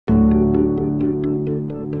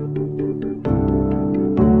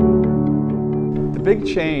big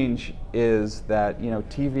change is that,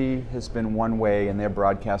 TV has been one way and they're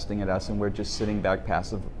broadcasting at us and we're just sitting back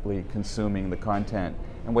passively consuming the content.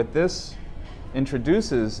 And what this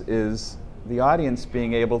introduces is the audience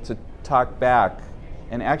being able to talk back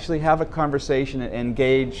and actually have a conversation and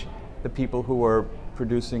engage the people who are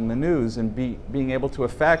producing the news and being able to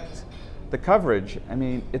affect the coverage. I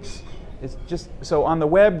mean, it's just, so on the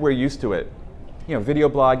web we're used to it. Video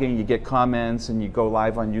blogging, you get comments and you go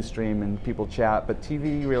live on Ustream and people chat, but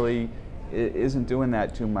TV really isn't doing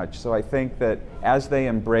that too much. So I think that as they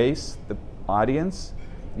embrace the audience,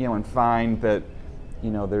 and find that,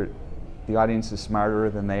 the audience is smarter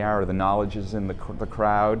than they are, or the knowledge is in the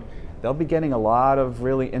crowd, they'll be getting a lot of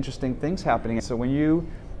really interesting things happening. So when you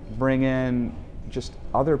bring in just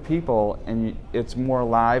other people and it's more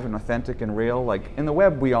live and authentic and real, like in the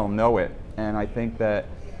web we all know it, and I think that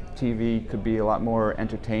TV could be a lot more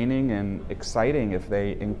entertaining and exciting if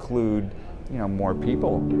they include, more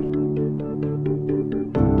people.